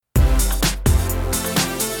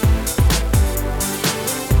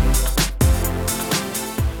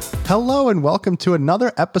Hello and welcome to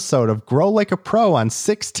another episode of Grow Like a Pro on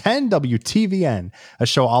 610 WTVN, a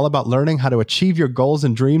show all about learning how to achieve your goals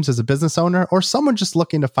and dreams as a business owner or someone just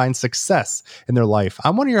looking to find success in their life.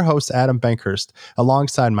 I'm one of your hosts, Adam Bankhurst,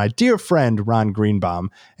 alongside my dear friend, Ron Greenbaum.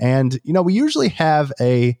 And, we usually have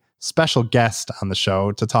a special guest on the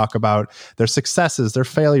show to talk about their successes, their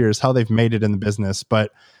failures, how they've made it in the business.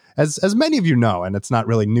 But as many of you know, and it's not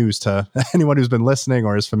really news to anyone who's been listening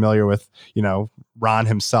or is familiar with, Ron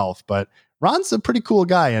himself, but Ron's a pretty cool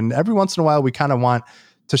guy. And every once in a while, we kind of want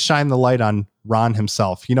to shine the light on Ron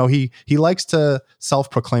himself. He likes to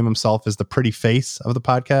self-proclaim himself as the pretty face of the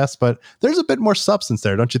podcast, but there's a bit more substance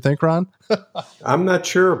there. Don't you think, Ron? I'm not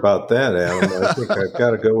sure about that, Adam. I think I've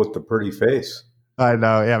got to go with the pretty face. I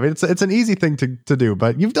know. Yeah. I mean, it's an easy thing to do,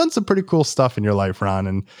 but you've done some pretty cool stuff in your life, Ron.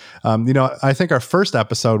 And, I think our first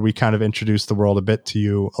episode, we kind of introduced the world a bit to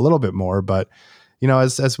you a little bit more, but,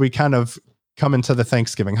 as we kind of come into the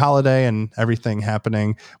Thanksgiving holiday and everything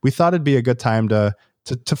happening, we thought it'd be a good time to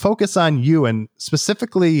focus on you. And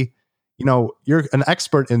specifically, you're an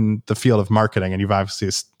expert in the field of marketing, and you've obviously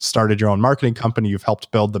started your own marketing company. You've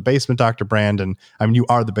helped build the Basement Doctor brand, and you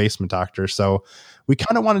are the Basement Doctor. So we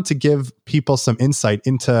kind of wanted to give people some insight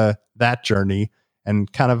into that journey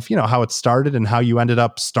and kind of, how it started and how you ended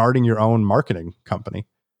up starting your own marketing company.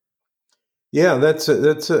 Yeah, that's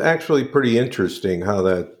actually pretty interesting how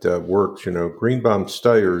that works. Greenbaum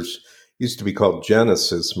Stiers used to be called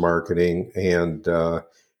Genesis Marketing, and I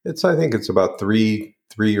think it's about three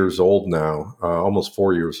years old now, almost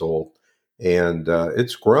 4 years old, and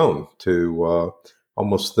it's grown to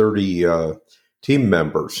almost 30 team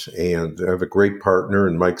members. And I have a great partner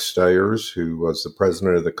in Mike Stiers, who was the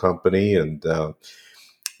president of the company, and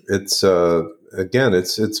it's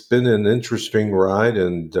been an interesting ride,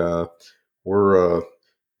 and we're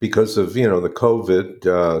because of the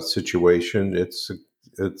COVID situation.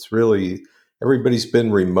 It's really everybody's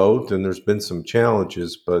been remote, and there's been some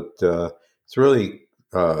challenges, but it's really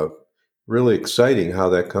really exciting how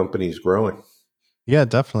that company's growing. Yeah,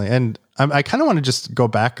 definitely. And I kind of want to just go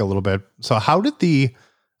back a little bit. So, how did the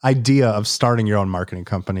idea of starting your own marketing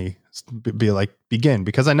company begin?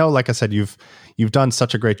 Because I know, like I said, you've done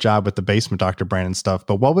such a great job with the Basement Doctor brand and stuff,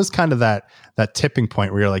 but what was kind of that tipping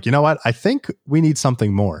point where you're like, you know what, I think we need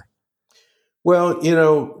something more? Well,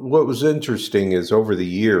 what was interesting is over the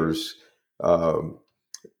years,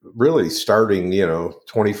 really starting,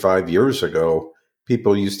 25 years ago,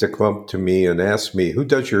 people used to come up to me and ask me, who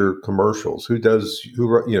does your commercials? Do you do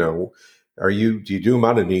them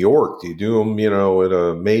out of New York? Do you do them, at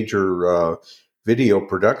a major video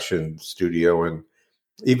production studio? And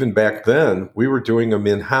even back then, we were doing them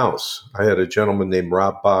in-house. I had a gentleman named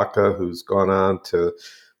Rob Baca who's gone on to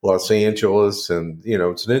Los Angeles, and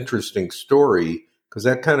it's an interesting story because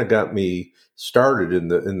that kind of got me started in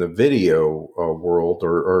the video world,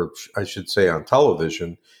 or I should say on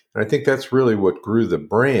television. And I think that's really what grew the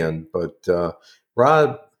brand. But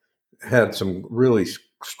Rob had some really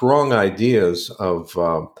strong ideas of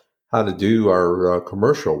how to do our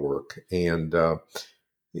commercial work, and my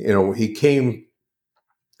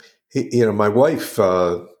wife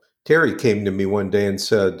Terry came to me one day and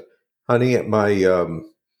said, "Honey, my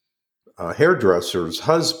hairdresser's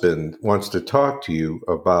husband wants to talk to you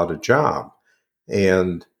about a job."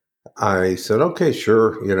 And I said, "Okay,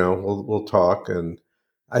 sure, we'll talk." And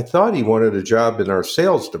I thought he wanted a job in our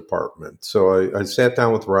sales department. So I sat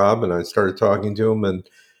down with Rob and I started talking to him,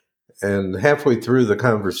 and halfway through the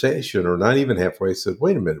conversation, or not even halfway, I said,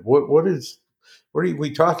 "Wait a minute, what are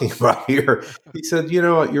we talking about here?" He said,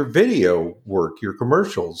 "Your video work, your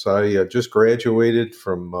commercials. I just graduated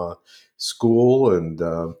from school, and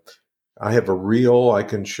I have a reel I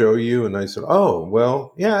can show you." And I said, "Oh,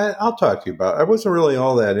 well, yeah, I'll talk to you about it." I wasn't really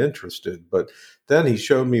all that interested, but then he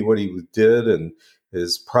showed me what he did and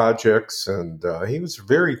his projects, and he was a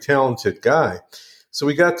very talented guy. So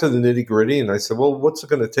we got to the nitty gritty, and I said, "Well, what's it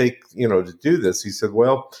going to take, to do this?" He said,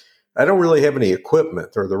 "Well, I don't really have any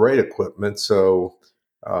equipment or the right equipment." So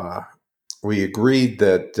we agreed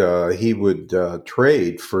that he would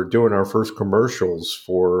trade for doing our first commercials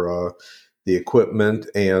for the equipment.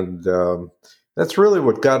 And that's really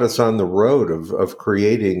what got us on the road of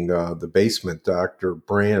creating the Basement Doctor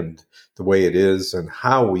brand the way it is, and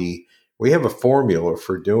how we have a formula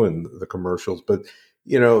for doing the commercials. But,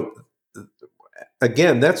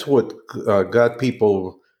 again, that's what got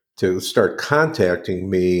people to start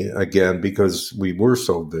contacting me again, because we were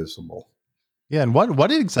so visible. Yeah. And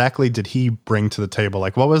what exactly did he bring to the table?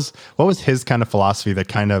 Like, what was his kind of philosophy that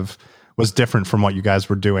kind of was different from what you guys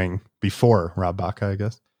were doing before Rob Baca, I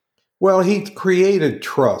guess? Well, he created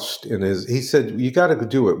trust he said, you got to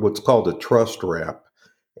do it, what's called a trust wrap.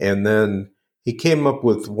 And then he came up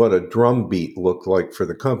with what a drum beat looked like for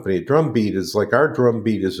the company. A drum beat is like our drum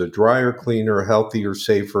beat is a drier, cleaner, healthier,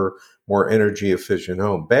 safer, more energy efficient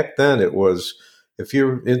home. Back then it was, if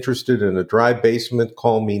you're interested in a dry basement,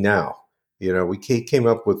 call me now. We came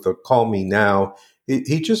up with the call me now.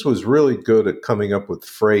 He just was really good at coming up with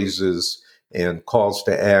phrases and calls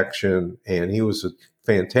to action. And he was a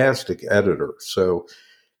fantastic editor. So,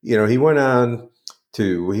 he went on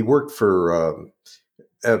he worked for,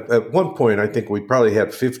 at one point, I think we probably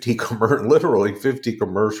had literally 50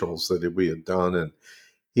 commercials that we had done. And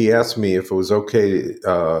he asked me if it was okay,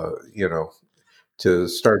 to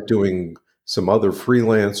start doing some other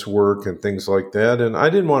freelance work and things like that. And I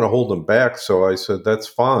didn't want to hold him back. So I said, that's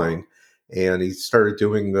fine. And he started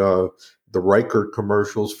doing the Riker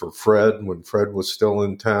commercials for Fred when Fred was still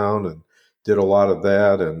in town, and did a lot of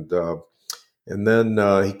that. And then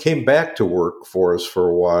he came back to work for us for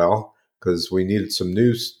a while because we needed some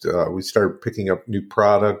new, we started picking up new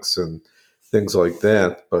products and things like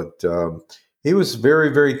that. But he was very,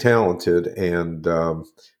 very talented. And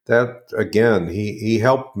that, again, he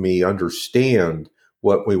helped me understand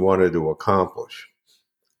what we wanted to accomplish.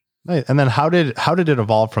 Right. And then how did it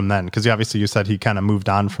evolve from then? Because obviously you said he kind of moved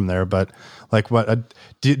on from there, but like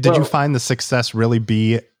did you find the success really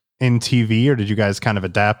be in TV, or did you guys kind of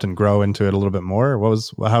adapt and grow into it a little bit more?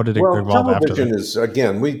 How did it evolve after that? Television is,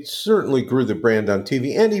 again, we certainly grew the brand on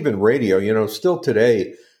TV and even radio. Still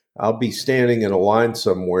today, I'll be standing in a line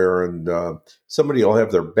somewhere and somebody will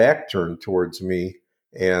have their back turned towards me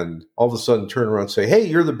and all of a sudden turn around and say, "Hey,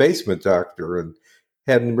 you're the basement doctor," and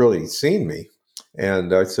hadn't really seen me.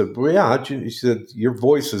 And I said, "Well, yeah." He said, "Your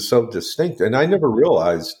voice is so distinct." And I never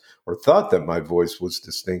realized or thought that my voice was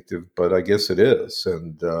distinctive, but I guess it is.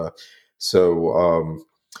 And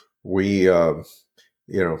we,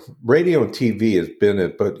 radio and TV has been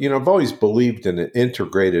it. But, I've always believed in an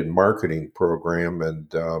integrated marketing program.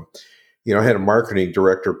 And, I had a marketing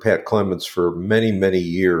director, Pat Clements, for many, many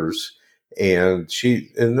years. And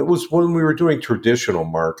it was when we were doing traditional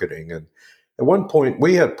marketing. And at one point,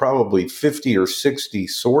 we had probably 50 or 60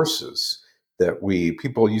 sources that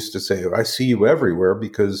people used to say, "I see you everywhere,"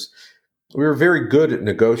 because we were very good at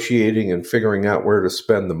negotiating and figuring out where to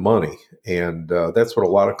spend the money. And that's what a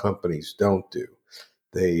lot of companies don't do.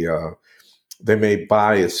 They may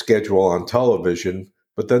buy a schedule on television,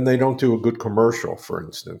 but then they don't do a good commercial, for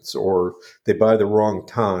instance, or they buy the wrong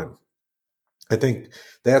time. I think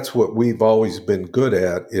that's what we've always been good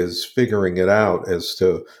at, is figuring it out as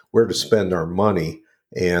to where to spend our money.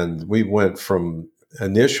 And we went from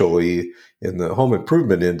initially in the home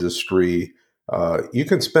improvement industry, you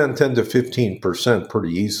can spend 10 to 15%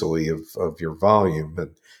 pretty easily of your volume.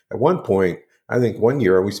 And at one point, I think one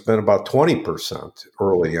year we spent about 20%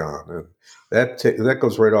 early on. And that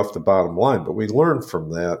goes right off the bottom line. But we learned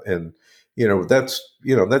from that. And,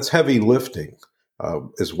 that's heavy lifting.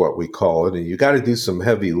 Is what we call it. And you got to do some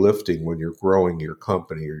heavy lifting when you're growing your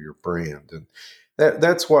company or your brand. And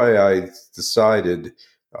that's why I decided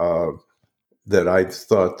that I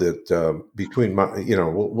thought that between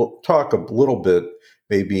we'll talk a little bit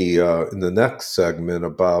maybe in the next segment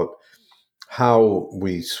about how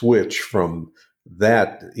we switch from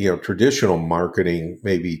that, traditional marketing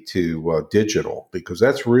maybe to digital, because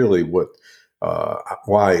that's really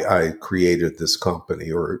why I created this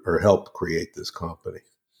company or helped create this company.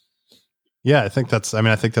 Yeah, I think that's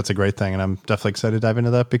a great thing. And I'm definitely excited to dive into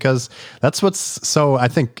that, because that's what's so, I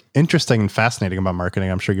think, interesting and fascinating about marketing.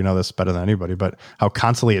 I'm sure you know this better than anybody, but how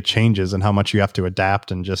constantly it changes and how much you have to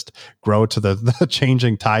adapt and just grow to the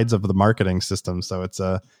changing tides of the marketing system. So it's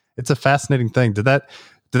a fascinating thing. Did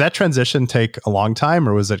that transition take a long time,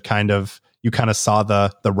 or was it you kind of saw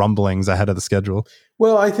the rumblings ahead of the schedule?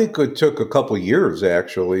 Well, I think it took a couple of years,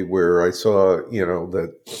 actually, where I saw,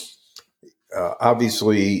 that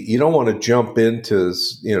obviously you don't want to jump into,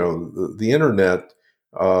 the internet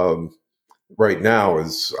right now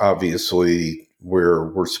is obviously where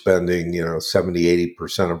we're spending, 70,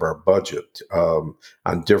 80% of our budget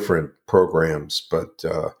on different programs, but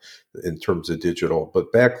in terms of digital.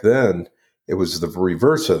 But back then, it was the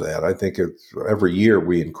reverse of that. I think every year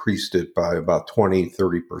we increased it by about 20,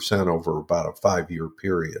 30% over about a 5-year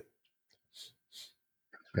period.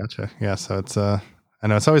 Gotcha. Yeah. So I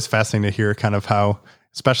know it's always fascinating to hear kind of how,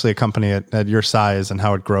 especially a company at your size, and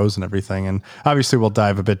how it grows and everything. And obviously we'll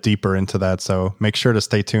dive a bit deeper into that. So make sure to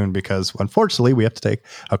stay tuned, because unfortunately we have to take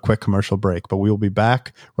a quick commercial break, but we will be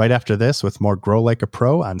back right after this with more Grow Like a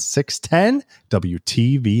Pro on 610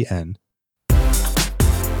 WTVN.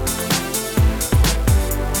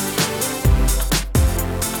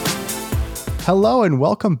 Hello and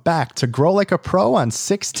welcome back to Grow Like a Pro on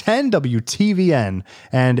 610 WTVN.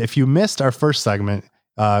 And if you missed our first segment,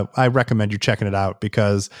 I recommend you checking it out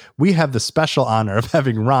because we have the special honor of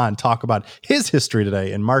having Ron talk about his history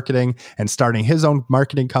today in marketing and starting his own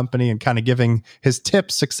marketing company and kind of giving his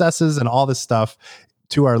tips, successes, and all this stuff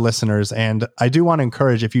to our listeners. And I do want to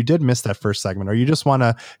encourage, if you did miss that first segment or you just want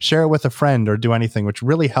to share it with a friend or do anything, which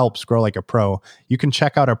really helps Grow Like a Pro, you can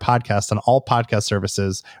check out our podcast on all podcast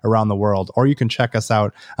services around the world, or you can check us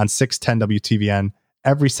out on 610 WTVN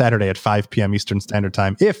every Saturday at 5 p.m. Eastern Standard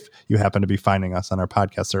Time, if you happen to be finding us on our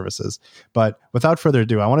podcast services. But without further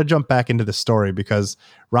ado, I want to jump back into the story because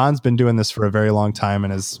Ron's been doing this for a very long time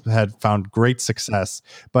and has had found great success.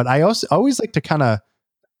 But I also always like to kind of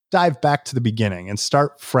dive back to the beginning and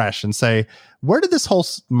start fresh and say, where did this whole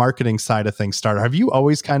marketing side of things start? Have you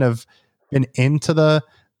always kind of been into the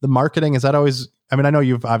marketing? Is that always, I mean, I know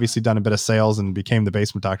you've obviously done a bit of sales and became the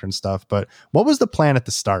basement doctor and stuff, but what was the plan at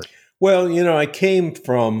the start? Well, I came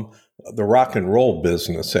from the rock and roll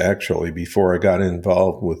business, actually, before I got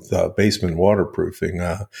involved with basement waterproofing.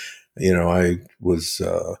 I was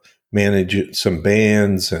managed some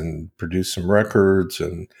bands and produced some records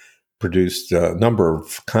and produced a number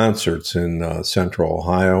of concerts in Central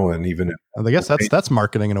Ohio and even. I guess that's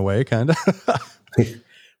marketing in a way, kind of.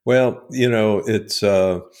 Well, it's.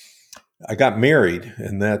 I got married,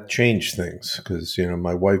 and that changed things because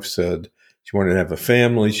my wife said she wanted to have a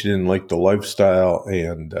family. She didn't like the lifestyle,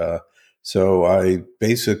 and so I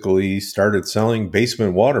basically started selling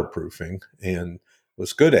basement waterproofing and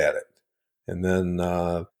was good at it. And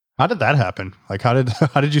then. How did that happen? Like, how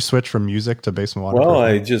did you switch from music to basement waterproofing? Well,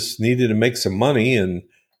 I just needed to make some money, and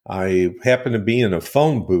I happened to be in a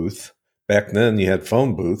phone booth. Back then, you had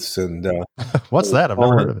phone booths, and what's that? I've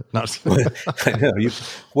never heard of it. No, I know,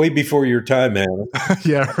 way before your time, Adam.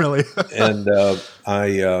 Yeah, really. And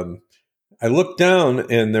I looked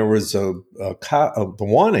down, and there was the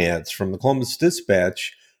want ads from the Columbus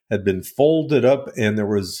Dispatch had been folded up, and there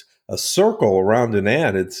was a circle around an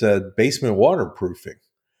ad. It said basement waterproofing.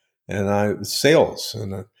 And sales,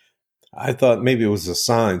 and I thought maybe it was a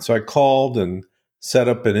sign. So I called and set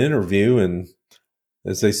up an interview, and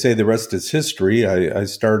as they say, the rest is history. I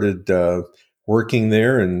started working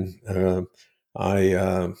there, and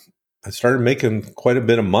I started making quite a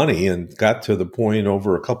bit of money, and got to the point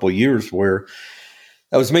over a couple of years where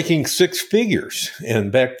I was making six figures.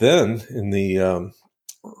 And back then, in the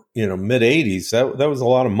mid '80s, that was a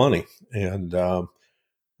lot of money, and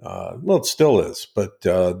well, it still is, but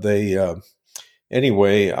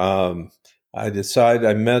anyway, I decided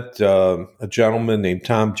I met a gentleman named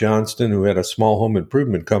Tom Johnston who had a small home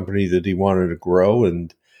improvement company that he wanted to grow,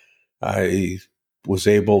 and I was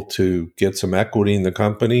able to get some equity in the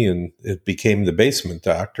company, and it became the Basement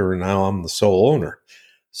Doctor, and now I'm the sole owner.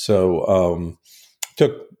 So it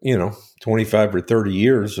took 25 or 30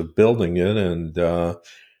 years of building it, and I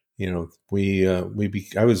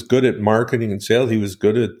was good at marketing and sales. He was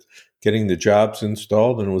good at getting the jobs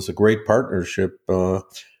installed, and it was a great partnership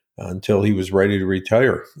until he was ready to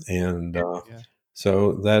retire. And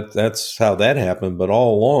so that's how that happened. But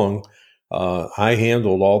all along, I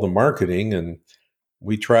handled all the marketing, and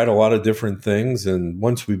we tried a lot of different things. And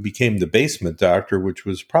once we became the Basement Doctor, which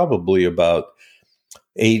was probably about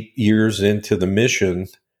 8 years into the mission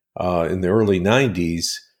in the early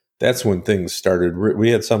 90s, that's when things started.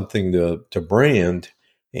 We had something to brand,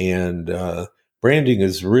 and branding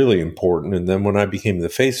is really important. And then when I became the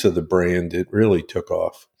face of the brand, it really took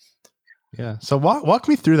off. Yeah. So walk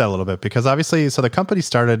me through that a little bit, because obviously, so the company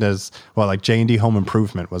started as, well, like J&D Home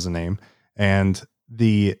Improvement was the name, and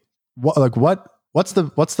what's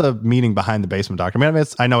the meaning behind the Basement Doctor? I mean,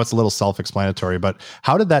 I know it's a little self-explanatory, but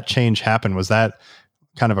how did that change happen? Was that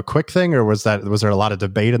kind of a quick thing, or was there a lot of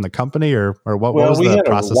debate in the company, or what was the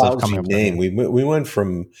process of coming up with name? We went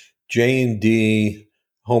from J&D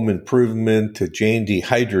Home Improvement to J&D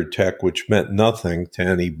Hydrotech, which meant nothing to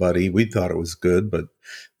anybody. We thought it was good, but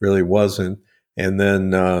really wasn't. And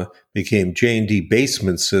then became J&D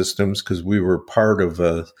Basement Systems because we were part of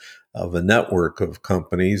a network of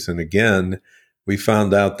companies. And again, we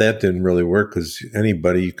found out that didn't really work because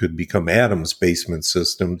anybody could become Adams Basement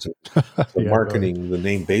Systems. So marketing the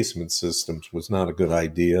name Basement Systems was not a good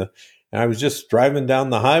idea. And I was just driving down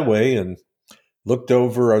the highway and looked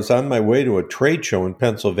over. I was on my way to a trade show in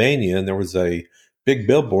Pennsylvania, and there was a big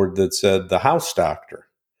billboard that said The House Doctor.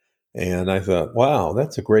 And I thought, wow,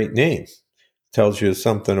 that's a great name. Tells you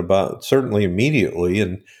something about, certainly immediately.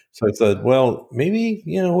 And so I thought, well, maybe,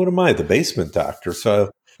 what am I, the Basement Doctor? So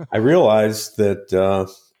I realized that,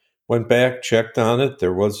 went back, checked on it.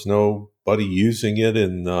 There was nobody using it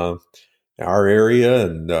in our area,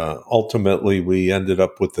 and ultimately we ended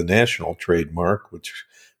up with the national trademark, which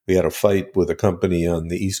we had a fight with a company on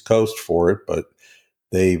the East Coast for it, but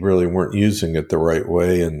they really weren't using it the right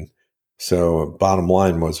way. And so bottom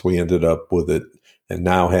line was we ended up with it and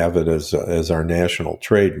now have it as our national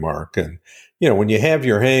trademark. And, when you have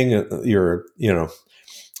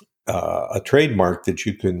a trademark that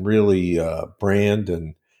you can really brand.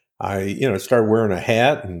 And I, started wearing a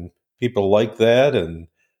hat, and people liked that. And,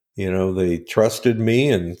 they trusted me,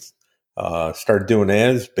 and started doing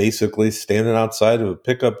ads, basically standing outside of a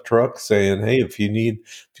pickup truck saying, "Hey, if you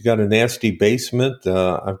got a nasty basement,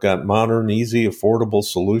 I've got modern, easy, affordable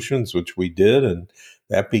solutions," which we did. And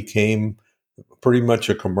that became pretty much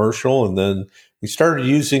a commercial. And then we started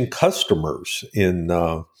using customers in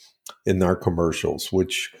our commercials,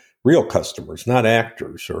 which real customers, not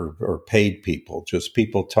actors or paid people, just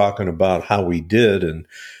people talking about how we did. And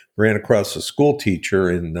ran across a school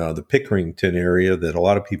teacher in the Pickerington area that a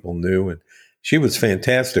lot of people knew. And she was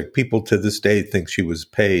fantastic. People to this day think she was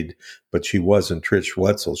paid, but she wasn't. Trish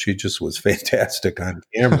Wetzel. She just was fantastic on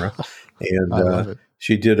camera. And I love it.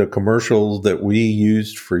 she did a commercial that we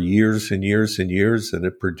used for years and years and years, and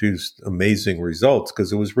it produced amazing results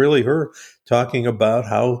because it was really her talking about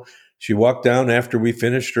how she walked down after we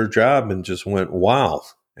finished her job and just went, wow.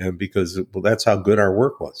 And because that's how good our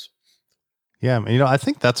work was. Yeah. I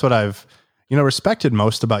think that's what I've, respected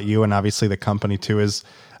most about you, and obviously the company too, is,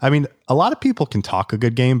 a lot of people can talk a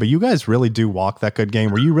good game, but you guys really do walk that good game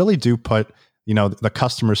where you really do put, the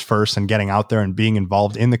customers first and getting out there and being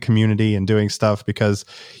involved in the community and doing stuff, because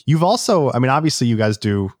you've also, obviously you guys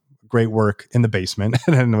do great work in the basement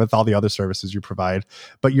and with all the other services you provide,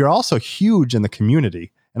 but you're also huge in the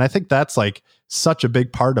community. And I think that's like such a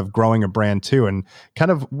big part of growing a brand too. And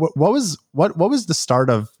kind of what was the start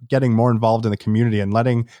of getting more involved in the community and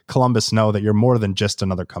letting Columbus know that you're more than just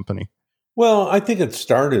another company? Well, I think it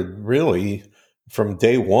started really from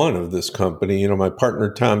day one of this company. My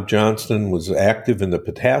partner, Tom Johnston, was active in the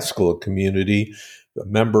Pataskala community, a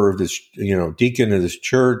member of this, deacon of this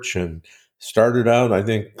church, and started out, I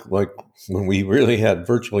think, like when we really had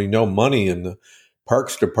virtually no money, in the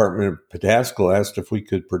Parks Department of Pataskala asked if we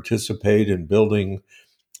could participate in building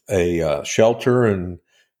a shelter. And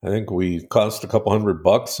I think we cost a couple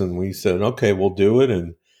 $100, and we said, okay, we'll do it.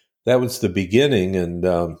 And that was the beginning. And,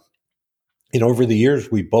 over the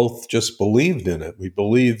years, we both just believed in it. We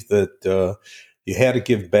believed that you had to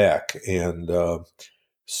give back. And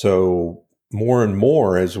so more and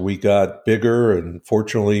more, as we got bigger and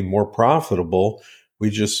fortunately more profitable, we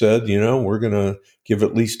just said, we're going to give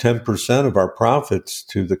at least 10% of our profits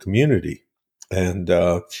to the community. And,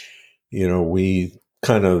 we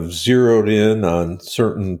kind of zeroed in on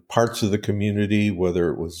certain parts of the community, whether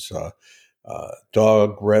it was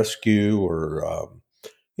dog rescue or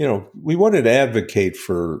we wanted to advocate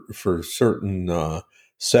for certain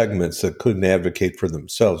segments that couldn't advocate for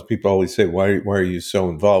themselves. People always say, why are you so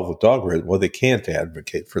involved with dog rescue? Well, they can't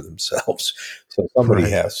advocate for themselves. So somebody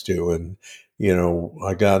Right. has to. And,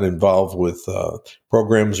 I got involved with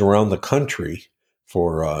programs around the country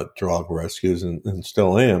for dog rescues and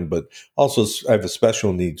still am. But also I have a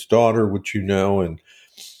special needs daughter, which and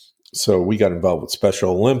so we got involved with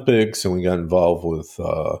Special Olympics, and we got involved with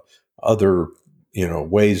other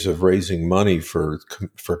ways of raising money for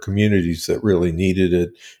communities that really needed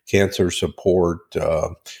it, cancer support,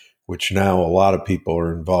 which now a lot of people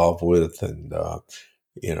are involved with, and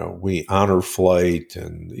we honor flight,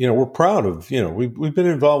 and we're proud of we've been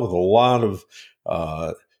involved with a lot of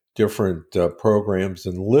different programs,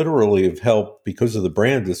 and literally have helped, because of the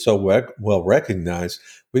brand is so well recognized.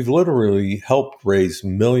 We've literally helped raise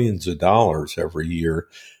millions of dollars every year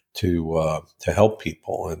to help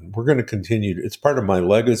people, and we're going to continue. It's part of my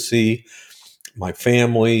legacy, my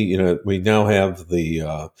family. We now have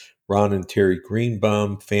the Ron and Terry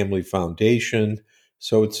Greenbaum Family Foundation,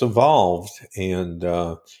 so it's evolved, and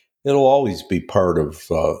it'll always be part of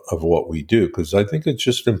what we do, because I think it's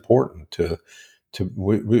just important to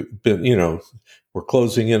we've been we're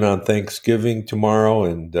closing in on Thanksgiving tomorrow,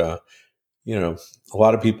 and a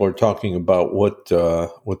lot of people are talking about what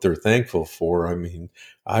they're thankful for.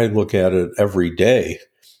 I look at it every day.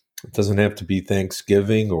 It doesn't have to be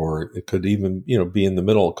Thanksgiving, or it could even, be in the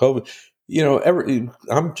middle of COVID.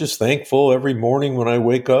 I'm just thankful every morning when I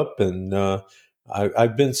wake up, and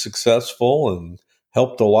I've been successful and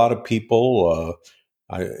helped a lot of people.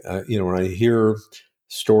 When I hear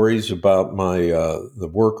stories about the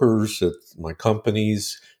workers at my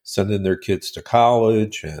companies sending their kids to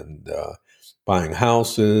college, and buying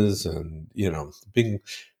houses, and being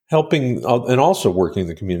helping and also working in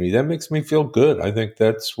the community, that makes me feel good. I think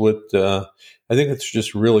that's what I think it's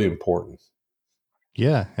just really important.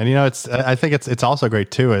 Yeah, and it's I think it's also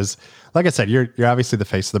great too. Is like I said, you're obviously the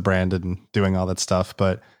face of the brand and doing all that stuff,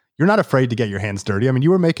 but you're not afraid to get your hands dirty. I mean,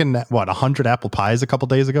 you were making what 100 apple pies a couple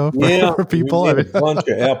days ago for, Yeah, for we people. I made mean, a bunch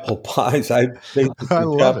of apple pies. I I basically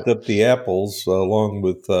love chopped it. up the apples along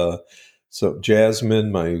with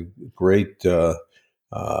Jasmine, my great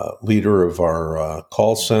leader of our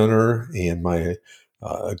call center, and my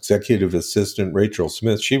executive assistant, Rachel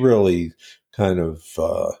Smith. She really kind of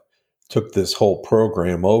took this whole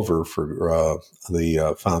program over for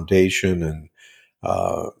the foundation, and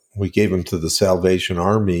we gave them to the Salvation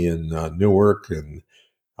Army in Newark, and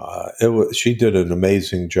she did an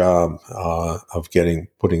amazing job of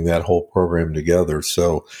putting that whole program together.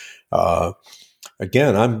 So uh,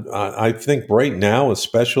 again, I think right now,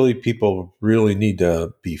 especially, people really need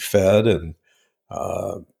to be fed, and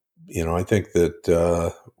uh, I think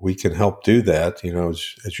that we can help do that.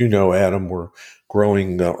 As you know, Adam, we're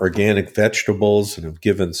growing organic vegetables and have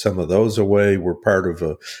given some of those away. We're part of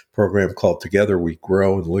a program called Together We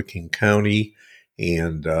Grow in Licking County,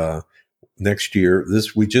 and next year,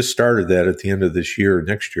 we just started that at the end of this year.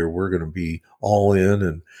 Next year, we're going to be all in,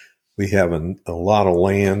 and we have a lot of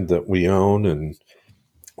land that we own, and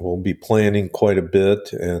we'll be planting quite a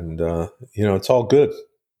bit, and it's all good.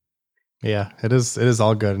 Yeah, it is. It is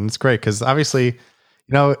all good, and it's great because obviously,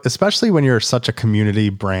 especially when you're such a community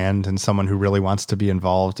brand and someone who really wants to be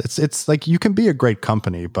involved, it's like you can be a great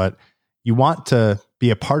company, but you want to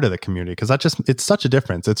be a part of the community because it's such a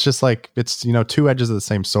difference. It's just like it's two edges of the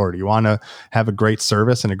same sword. You want to have a great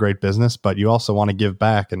service and a great business, but you also want to give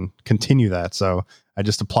back and continue that. So I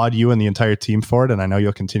just applaud you and the entire team for it, and I know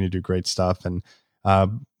you'll continue to do great stuff. And uh,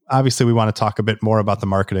 obviously, we want to talk a bit more about the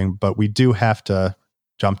marketing, but we do have to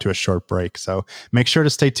jump to a short break. So make sure to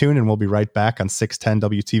stay tuned and we'll be right back on 610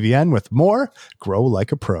 WTVN with more Grow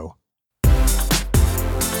Like a Pro.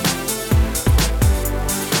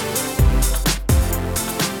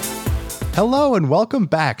 Hello and welcome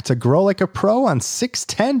back to Grow Like a Pro on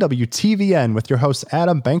 610 WTVN with your hosts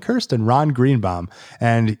Adam Bankhurst and Ron Greenbaum.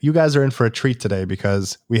 And you guys are in for a treat today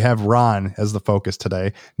because we have Ron as the focus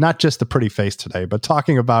today, not just the pretty face today, but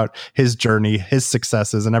talking about his journey, his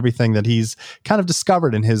successes, and everything that he's kind of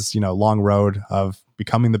discovered in his, long road of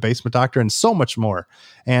becoming the basement doctor and so much more.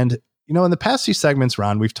 And, in the past few segments,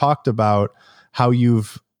 Ron, we've talked about how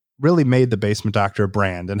you've really made the Basement Doctor a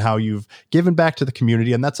brand and how you've given back to the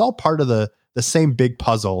community. And that's all part of the same big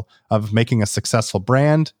puzzle of making a successful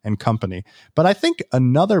brand and company. But I think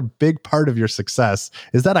another big part of your success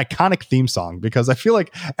is that iconic theme song, because I feel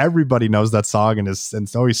like everybody knows that song and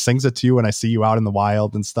always sings it to you when I see you out in the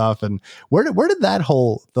wild and stuff. And where did that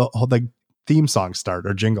the theme song start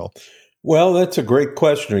or jingle? Well, that's a great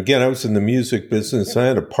question. Again, I was in the music business. I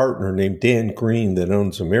had a partner named Dan Green that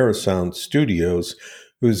owns Amerisound Studios,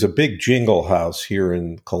 who's a big jingle house here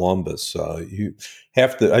in Columbus. You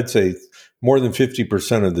have to, I'd say, more than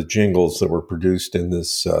 50% of the jingles that were produced in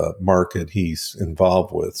this market he's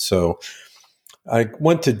involved with. So I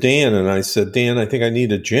went to Dan and I said, Dan, I think I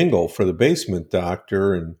need a jingle for the Basement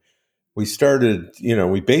Doctor. And we started,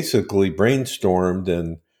 we basically brainstormed,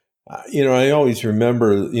 and I always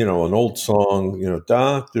remember, an old song,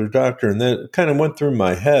 doctor, doctor, and then it kind of went through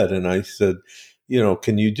my head, and I said,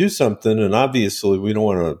 can you do something? And obviously we don't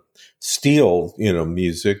want to steal,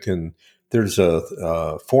 music, and there's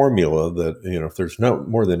a formula that, if there's no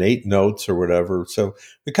more than 8 notes or whatever. So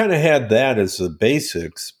we kind of had that as the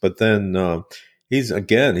basics, but then he's a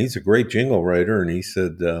great jingle writer, and he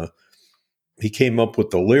said, he came up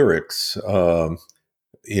with the lyrics,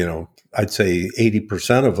 I'd say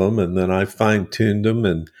 80% of them, and then I fine tuned them,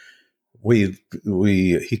 and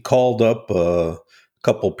he called up a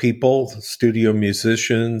couple people, studio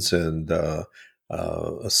musicians, and a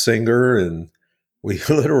singer, and we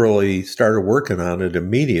literally started working on it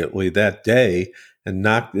immediately that day, and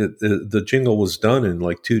knocked it. The jingle was done in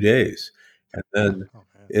like 2 days, and then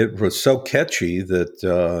it was so catchy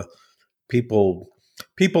that people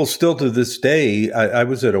still to this day. I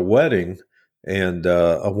was at a wedding, and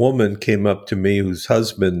a woman came up to me whose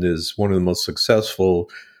husband is one of the most successful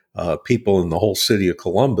people in the whole city of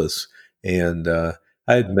Columbus, and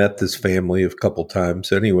I had met this family a couple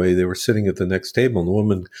times. Anyway, they were sitting at the next table, and the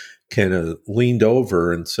woman kind of leaned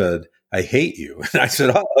over and said, "I hate you." And I said,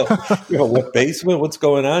 "Oh, what basement? What's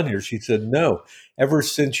going on here?" She said, "No, ever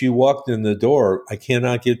since you walked in the door, I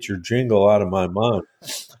cannot get your jingle out of my mind."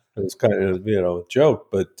 It was kind of, a joke,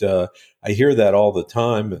 but I hear that all the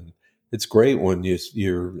time, and it's great when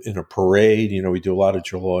you're in a parade. We do a lot of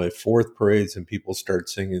July 4th parades, and people start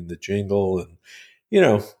singing the jingle, and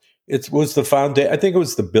it was the foundation. I think it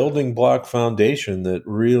was the building block foundation that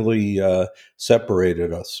really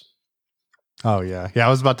separated us. Oh yeah, yeah. I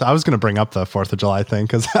was going to bring up the 4th of July thing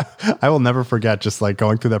because I will never forget just like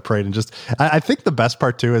going through that parade and just. I think the best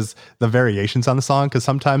part too is the variations on the song because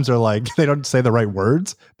sometimes they're like they don't say the right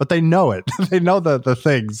words, but they know it. They know the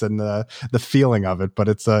things and the feeling of it. But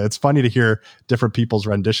it's funny to hear different people's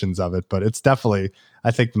renditions of it. But it's definitely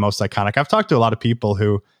I think the most iconic. I've talked to a lot of people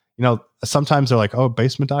who. Sometimes they're like, "Oh,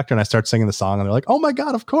 Basement Doctor," and I start singing the song, and they're like, "Oh my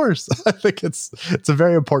god, of course!" I think it's a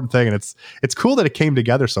very important thing, and it's cool that it came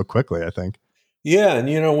together so quickly. I think. Yeah,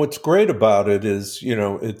 and what's great about it is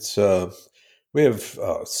it's we have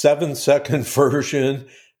a 7-second version,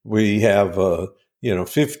 we have a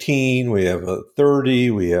 15, we have a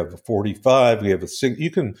 30, we have a 45, we have a 6.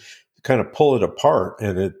 You can kind of pull it apart,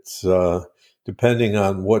 and it's depending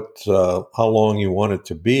on what how long you want it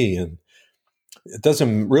to be, and it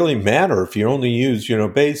doesn't really matter if you only use,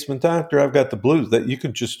 Basement Doctor, I've got the blues, that you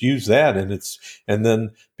can just use that. And then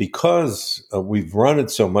because we've run it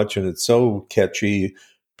so much and it's so catchy,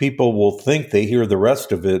 people will think they hear the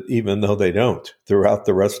rest of it, even though they don't throughout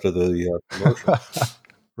the rest of the commercial.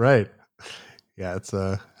 Right. Yeah,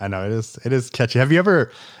 I know it is catchy. Have you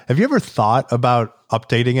ever thought about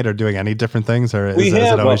updating it or doing any different things, or We has it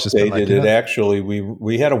have always just been like, updated it. Actually,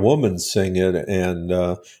 we had a woman sing it and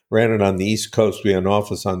ran it on the East Coast. We had an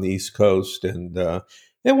office on the East Coast, and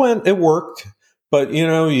it worked. But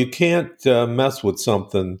you can't mess with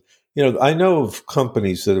something. I know of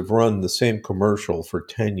companies that have run the same commercial for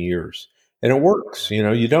 10 years, and it works.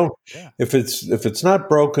 You don't yeah, if it's not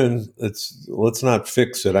broken, let's not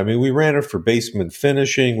fix it. I mean, we ran it for Basement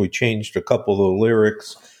Finishing. We changed a couple of the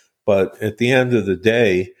lyrics, but at the end of the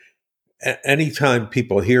day anytime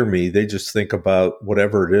people hear me, they just think about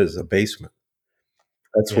whatever it is, a basement.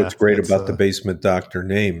 That's yeah, what's great it's about the Basement Doctor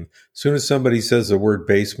name. As soon as somebody says the word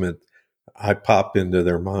basement, I pop into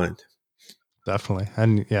their mind. definitely.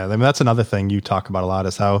 And yeah, I mean, that's another thing you talk about a lot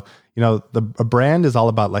is how, a brand is all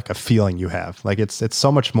about like a feeling you have. Like it's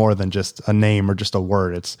so much more than just a name or just a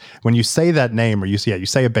word. It's when you say that name or you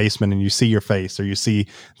say a basement and you see your face or you see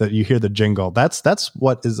that you hear the jingle. That's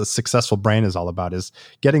what is a successful brand is all about is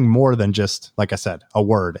getting more than just, like I said, a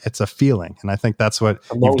word. It's a feeling. And I think that's what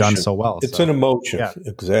you've done Emotion. so well. It's an So emotion. yeah,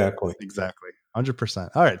 Exactly. exactly.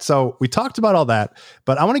 100%. All right. So we talked about all that,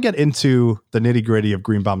 but I want to get into the nitty gritty of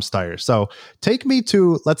Greenbaum Stiers. So take me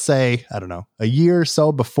to, let's say, I don't know, a year or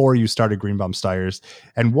so before you started Greenbaum Stiers,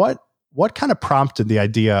 and what kind of prompted the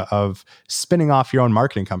idea of spinning off your own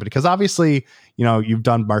marketing company? Because obviously, you've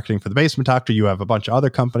done marketing for the Basement Doctor. You have a bunch of other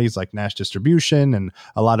companies like Nash Distribution and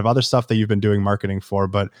a lot of other stuff that you've been doing marketing for.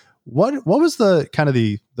 But what was the kind of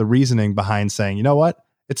the reasoning behind saying, you know what,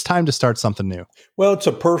 it's time to start something new? Well, it's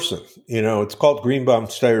a person. It's called Greenbaum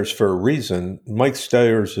Stiers for a reason. Mike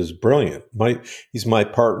Stiers is brilliant. He's my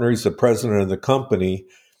partner. He's the president of the company.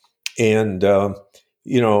 And,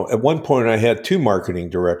 at one point I had two marketing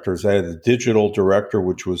directors. I had the digital director,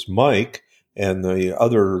 which was Mike, and the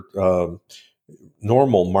other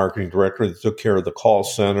normal marketing director that took care of the call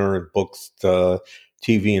center and booked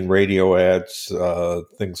TV and radio ads,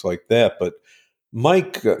 things like that. But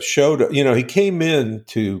Mike showed, he came in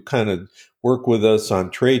to kind of work with us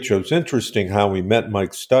on trade shows. Interesting how we met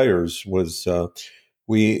Mike Stiers was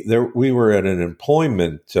we were at an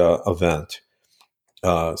employment event.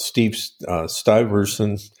 Steve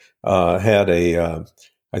Stuyvesant had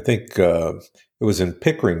I think it was in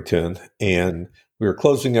Pickerington, and we were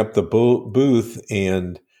closing up the booth,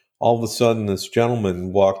 and all of a sudden this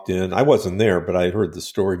gentleman walked in. I wasn't there, but I heard the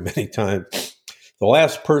story many times. The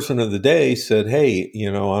last person of the day said, "Hey,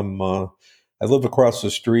 I live across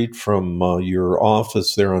the street from your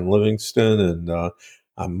office there on Livingston, and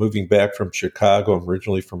I'm moving back from Chicago. I'm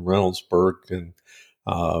originally from Reynoldsburg, and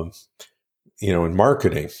um, in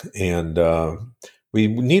marketing. And we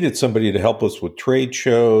needed somebody to help us with trade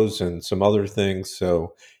shows and some other things.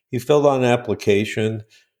 So he filled out an application,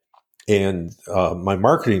 and my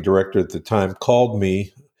marketing director at the time called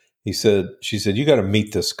me. She said, you got to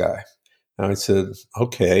meet this guy. And I said,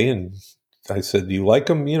 okay. And I said, do you like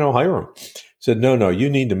him? Hire him. He said, no, you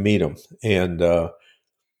need to meet him. And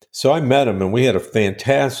so I met him, and we had a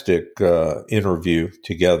fantastic interview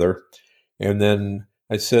together. And then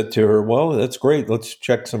I said to her, well, that's great. Let's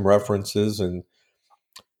check some references. And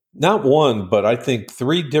not one, but I think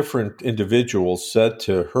three different individuals said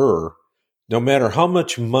to her, no matter how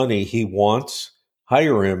much money he wants,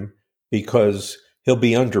 hire him because he'll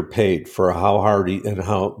be underpaid for how hard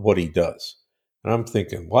what he does. And I'm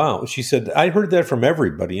thinking, wow. She said, I heard that from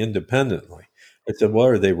everybody independently. I said, well,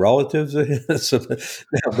 are they relatives of his?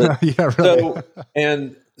 No, but Yeah,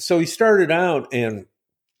 really. so he started out, and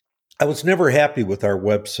I was never happy with our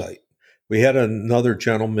website. We had another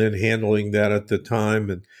gentleman handling that at the time,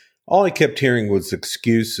 and all I kept hearing was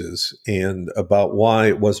excuses and about why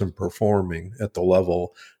it wasn't performing at the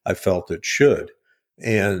level I felt it should.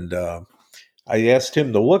 And I asked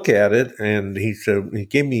him to look at it, and he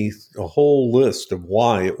gave me a whole list of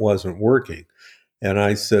why it wasn't working. And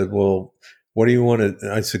I said, well, what do you want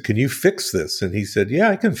to? I said, can you fix this? And he said, yeah,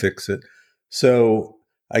 I can fix it. So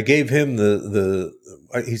I gave him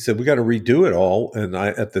he said, we got to redo it all. And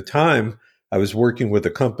at the time, I was working with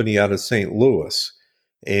a company out of St. Louis.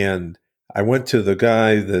 And I went to the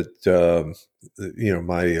guy that,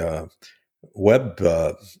 my web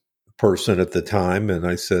person at the time. And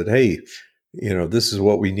I said, hey, this is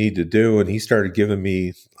what we need to do. And he started giving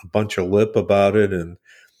me a bunch of lip about it. And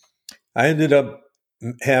I ended up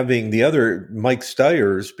having the other Mike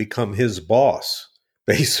Stiers become his boss,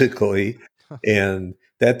 basically. And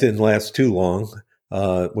that didn't last too long,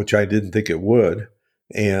 which I didn't think it would.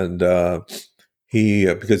 And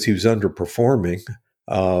because he was underperforming,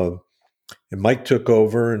 and Mike took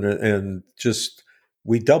over and just,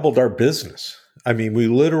 we doubled our business. I mean, we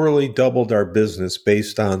literally doubled our business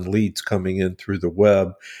based on leads coming in through the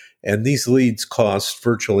web. And these leads cost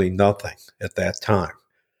virtually nothing at that time.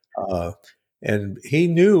 And he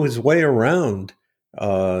knew his way around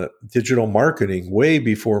digital marketing way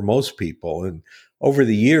before most people. And over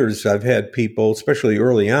the years, I've had people, especially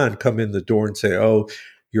early on, come in the door and say, oh,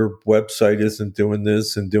 your website isn't doing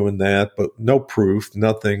this and doing that, but no proof,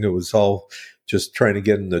 nothing. It was all just trying to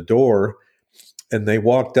get in the door. And they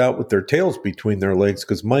walked out with their tails between their legs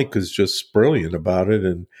because Mike was just brilliant about it.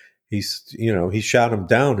 And he shot them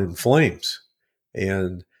down in flames.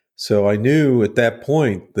 And so I knew at that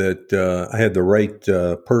point that I had the right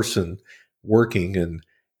person working, and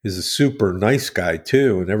he's a super nice guy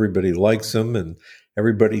too. And everybody likes him, and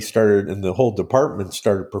the whole department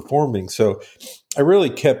started performing. So I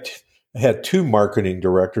really had two marketing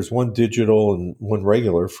directors, one digital and one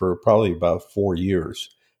regular, for probably about 4 years.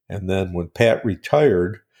 And then when Pat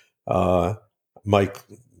retired, Mike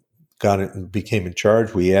got it and became in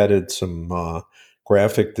charge. We added some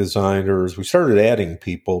graphic designers. We started adding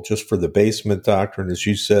people just for the basement doctrine. As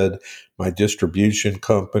you said, my distribution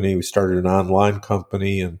company, we started an online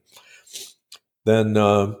company. And then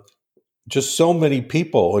just so many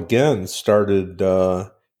people, again, started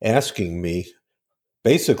asking me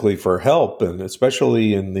basically for help, and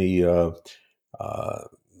especially in the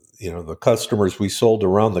customers we sold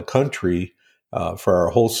around the country for our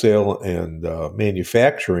wholesale and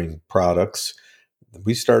manufacturing products.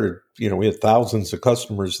 We started, we had thousands of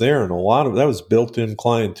customers there, and a lot of that was built-in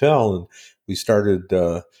clientele, and we started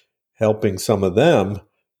helping some of them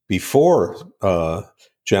before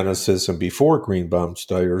Genesis and before Greenbaum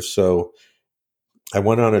Stiers. So I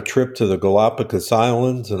went on a trip to the Galapagos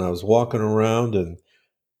Islands, and I was walking around, and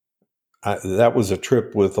that was a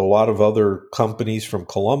trip with a lot of other companies from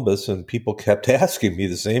Columbus, and people kept asking me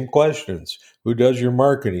the same questions. Who does your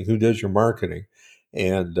marketing? Who does your marketing?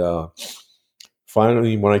 And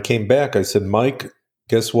finally, when I came back, I said, Mike,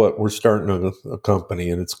 guess what? We're starting a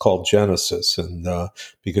company, and it's called Genesis. And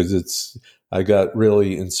because I got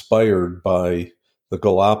really inspired by the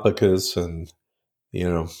Galapagos, and,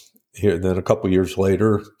 here, then a couple years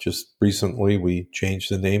later, just recently, we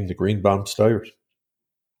changed the name to Greenbaum Stiers.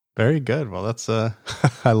 Very good. Well, that's I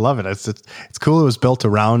love it. It's cool. It was built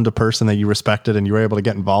around a person that you respected, and you were able to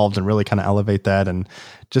get involved and really kind of elevate that and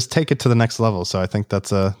just take it to the next level. So I think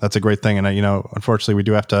that's a great thing. And unfortunately, we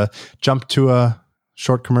do have to jump to a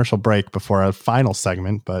short commercial break before our final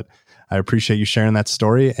segment. But I appreciate you sharing that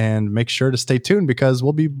story, and make sure to stay tuned because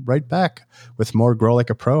we'll be right back with more Grow Like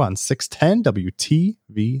a Pro on 610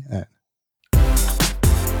 WTVN.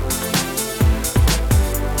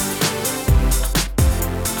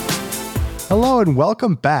 Hello and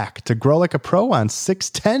welcome back to Grow Like a Pro on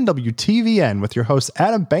 610 WTVN with your hosts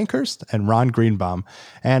Adam Bankhurst and Ron Greenbaum.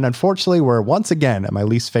 And unfortunately, we're once again at my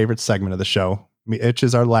least favorite segment of the show, which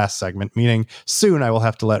is our last segment, meaning soon I will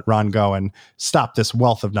have to let Ron go and stop this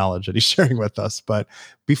wealth of knowledge that he's sharing with us. But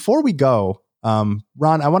before we go, Ron,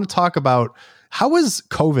 I want to talk about how has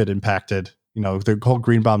COVID impacted, the whole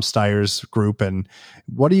Greenbaum Stiers group, and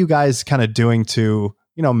what are you guys kind of doing to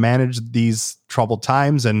manage these troubled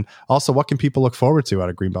times? And also, what can people look forward to out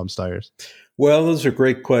of Greenbaum Stiers? Well, those are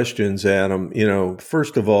great questions, Adam.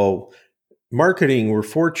 First of all, marketing, we're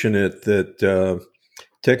fortunate that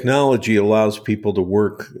technology allows people to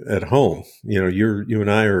work at home. You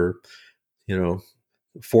and I are,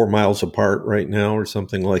 4 miles apart right now or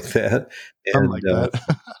something like that. Something like that.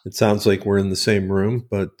 It sounds like we're in the same room,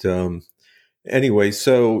 but anyway,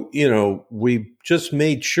 so, we just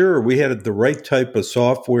made sure we had the right type of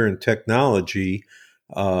software and technology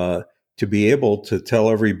to be able to tell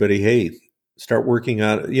everybody, hey, start working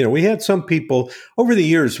on, we had some people over the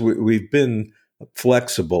years, we've been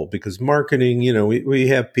flexible because marketing, we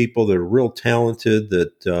have people that are real talented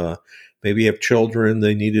that maybe have children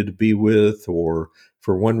they needed to be with, or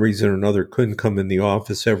for one reason or another couldn't come in the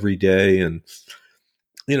office every day. And,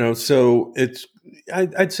 so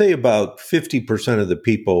I'd say about 50% of the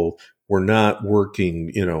people were not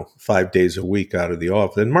working, 5 days a week out of the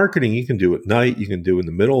office. And marketing, you can do at night, you can do in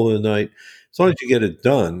the middle of the night, as long as you get it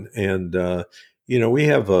done. And, we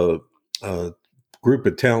have a group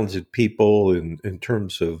of talented people in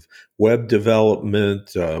terms of web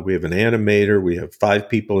development. We have an animator. We have 5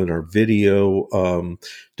 people in our video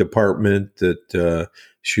department that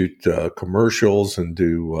shoot commercials and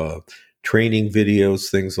do training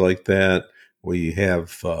videos, things like that. We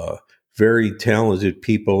have very talented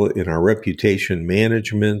people in our reputation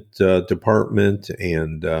management department,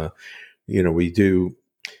 and we do.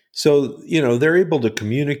 So they're able to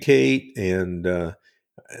communicate, and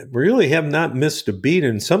really have not missed a beat.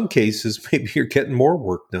 In some cases, maybe you're getting more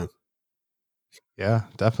work done. Yeah,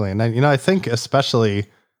 definitely. And I think especially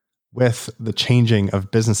with the changing of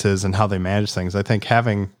businesses and how they manage things, I think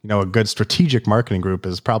having, a good strategic marketing group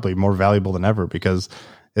is probably more valuable than ever, because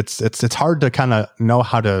it's hard to kind of know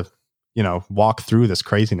how to, walk through this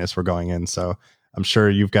craziness we're going in. So I'm sure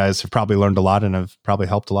you guys have probably learned a lot and have probably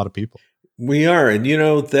helped a lot of people. We are. And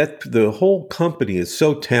that the whole company is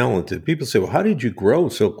so talented. People say, well, how did you grow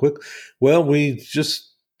so quick? Well,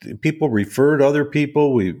 people referred other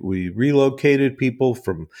people. We relocated people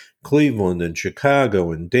from Cleveland and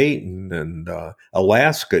Chicago and Dayton and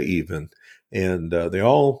Alaska even. And they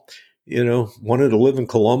all, wanted to live in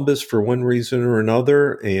Columbus for one reason or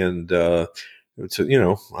another. And I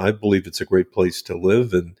believe it's a great place to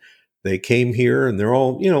live. And they came here, and they're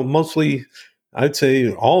all, mostly, I'd say,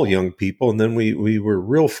 all young people. And then we were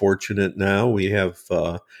real fortunate. Now we have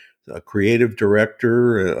a creative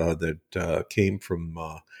director that came from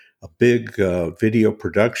a big video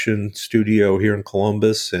production studio here in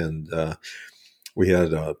Columbus, and we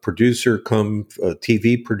had a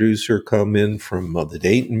TV producer come in from the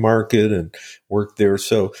Dayton market and work there.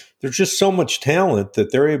 So there's just so much talent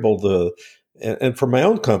that they're able to. And for my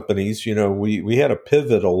own companies, we had to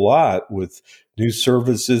pivot a lot with new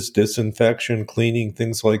services, disinfection, cleaning,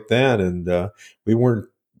 things like that. And we weren't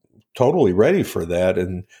totally ready for that.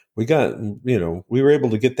 And we were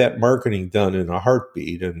able to get that marketing done in a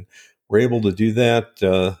heartbeat. And we're able to do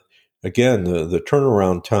that. Again, the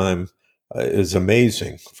turnaround time is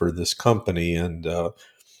amazing for this company. And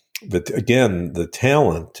again, the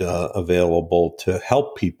talent available to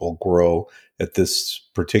help people grow at this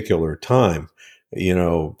particular time.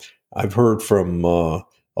 I've heard from a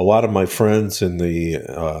lot of my friends in the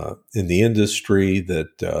industry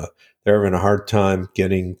that they're having a hard time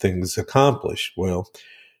getting things accomplished. Well,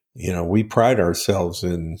 we pride ourselves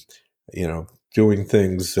in, doing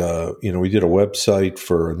things. We did a website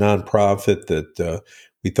for a nonprofit that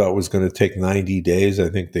we thought was going to take 90 days. I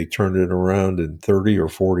think they turned it around in 30 or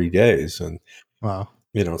 40 days. And, Wow.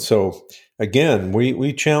 So again,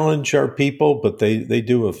 we challenge our people, but they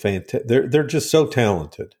do a fantastic, they're just so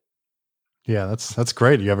talented. Yeah, that's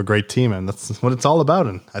great. You have a great team, and that's what it's all about.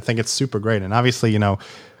 And I think it's super great. And obviously,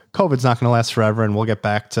 COVID's not going to last forever, and we'll get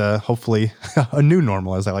back to hopefully a new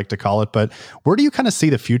normal, as I like to call it. But where do you kind of see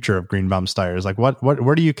the future of Greenbaum Stiers? Like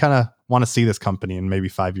where do you kind of want to see this company in maybe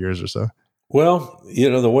 5 years or so? Well,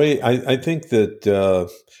 the way I think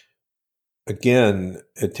that, again,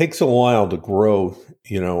 it takes a while to grow,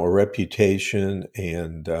 a reputation.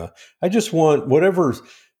 And I just want,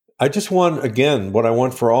 again, what I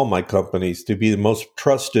want for all my companies to be the most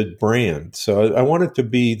trusted brand. So I want it to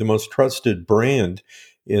be the most trusted brand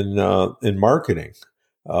in marketing,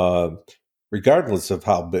 regardless of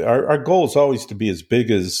how big. Our goal is always to be as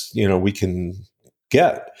big as we can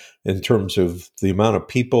get in terms of the amount of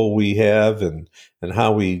people we have and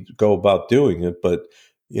how we go about doing it. But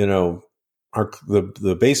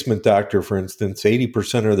the basement doctor, for instance,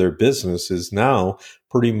 80% of their business is now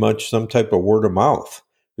pretty much some type of word of mouth.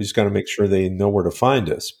 We just got to make sure they know where to find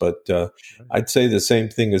us. But I'd say the same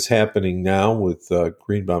thing is happening now with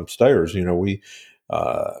Greenbaum Stiers.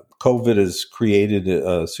 COVID has created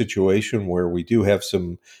a situation where we do have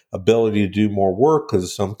some ability to do more work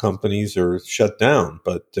because some companies are shut down.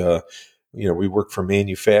 But we work for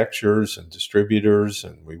manufacturers and distributors,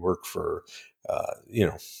 and we work for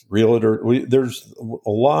realtor. There's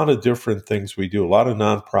a lot of different things we do. A lot of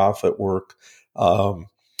nonprofit work.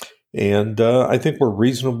 And I think we're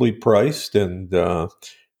reasonably priced, and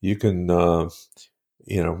you can,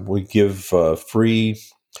 we give free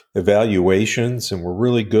evaluations, and we're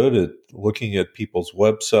really good at looking at people's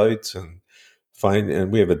websites and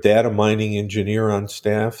and we have a data mining engineer on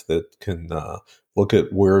staff that can look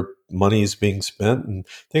at where money is being spent. And the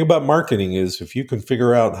thing about marketing is if you can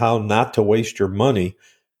figure out how not to waste your money,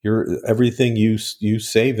 everything you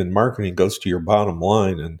save in marketing goes to your bottom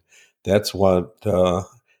line. And that's what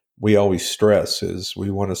we always stress is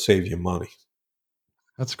we want to save you money.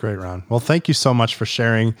 That's great, Ron. Well, thank you so much for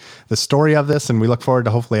sharing the story of this. And we look forward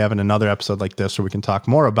to hopefully having another episode like this where we can talk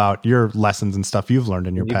more about your lessons and stuff you've learned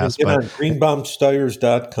in your past. You can get on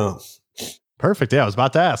greenbaumstiers.com. Perfect. Yeah, I was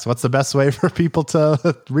about to ask, what's the best way for people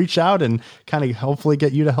to reach out and kind of hopefully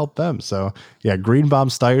get you to help them? So yeah,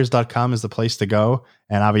 greenbaumstiers.com is the place to go.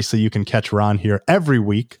 And obviously you can catch Ron here every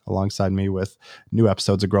week alongside me with new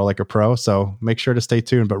episodes of Grow Like a Pro. So make sure to stay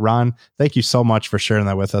tuned. But Ron, thank you so much for sharing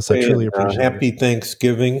that with us. I truly appreciate it. Happy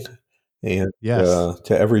Thanksgiving and to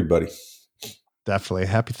everybody. Definitely.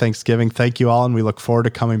 Happy Thanksgiving. Thank you all. And we look forward to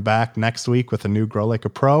coming back next week with a new Grow Like a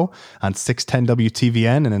Pro on 610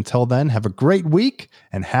 WTVN. And until then, have a great week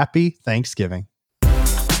and happy Thanksgiving.